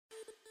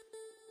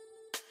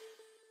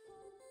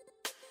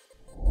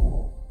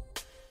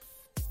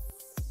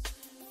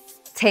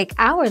Take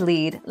our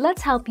lead,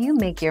 let's help you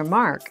make your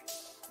mark.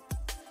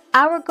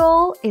 Our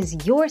goal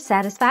is your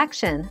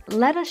satisfaction.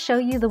 Let us show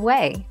you the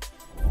way.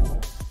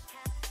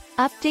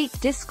 Update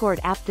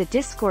Discord app. The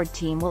Discord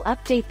team will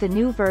update the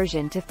new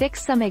version to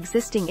fix some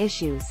existing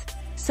issues.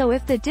 So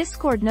if the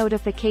Discord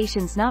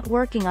notification's not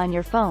working on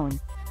your phone,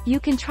 you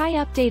can try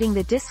updating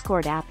the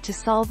Discord app to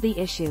solve the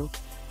issue.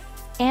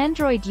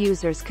 Android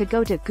users could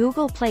go to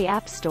Google Play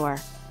App Store.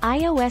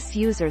 iOS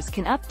users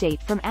can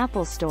update from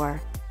Apple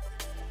Store.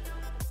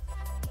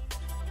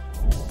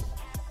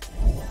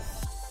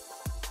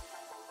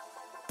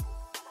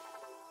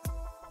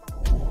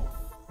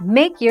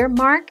 Make your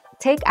mark,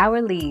 take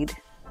our lead.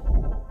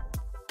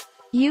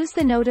 Use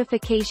the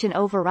notification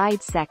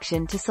override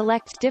section to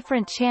select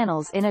different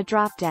channels in a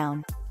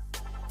drop-down.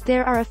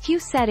 There are a few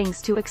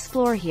settings to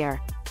explore here.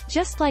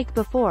 Just like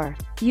before,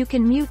 you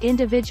can mute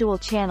individual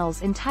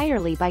channels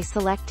entirely by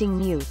selecting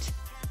mute.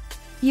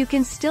 You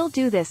can still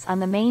do this on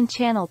the main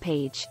channel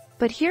page,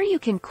 but here you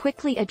can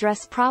quickly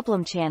address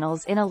problem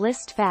channels in a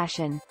list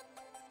fashion.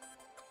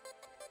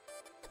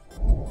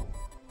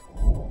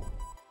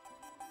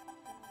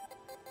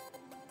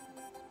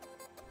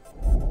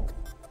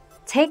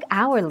 Take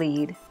our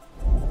lead.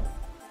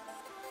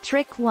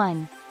 Trick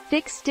 1.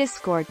 Fix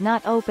Discord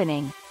not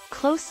opening.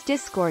 Close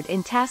Discord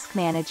in Task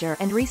Manager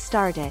and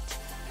restart it.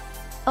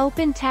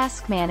 Open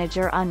Task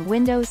Manager on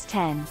Windows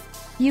 10.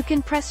 You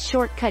can press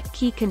shortcut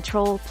key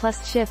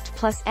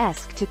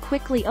Ctrl+Shift+S to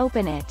quickly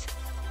open it.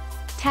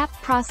 Tap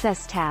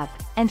Process tab,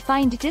 and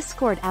find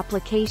Discord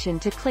application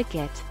to click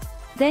it.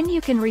 Then you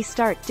can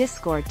restart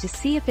Discord to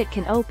see if it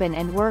can open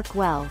and work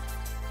well.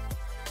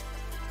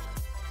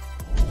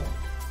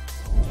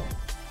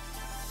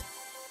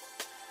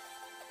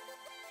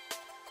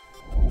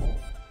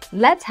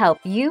 Let's help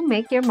you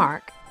make your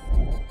mark.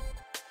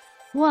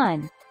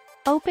 1.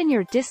 Open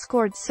your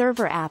Discord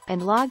server app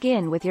and log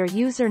in with your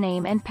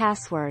username and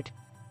password.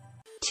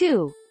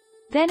 2.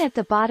 Then at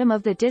the bottom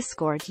of the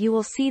Discord you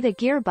will see the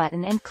gear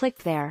button and click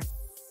there.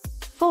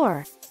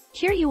 4.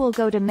 Here you will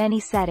go to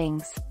Menu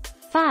Settings.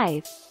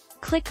 5.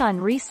 Click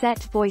on Reset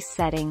Voice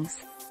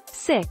Settings.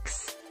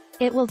 6.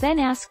 It will then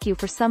ask you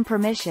for some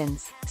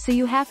permissions, so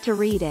you have to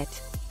read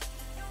it.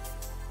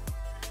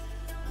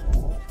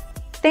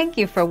 Thank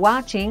you for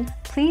watching.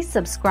 Please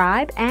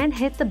subscribe and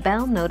hit the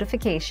bell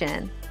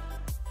notification.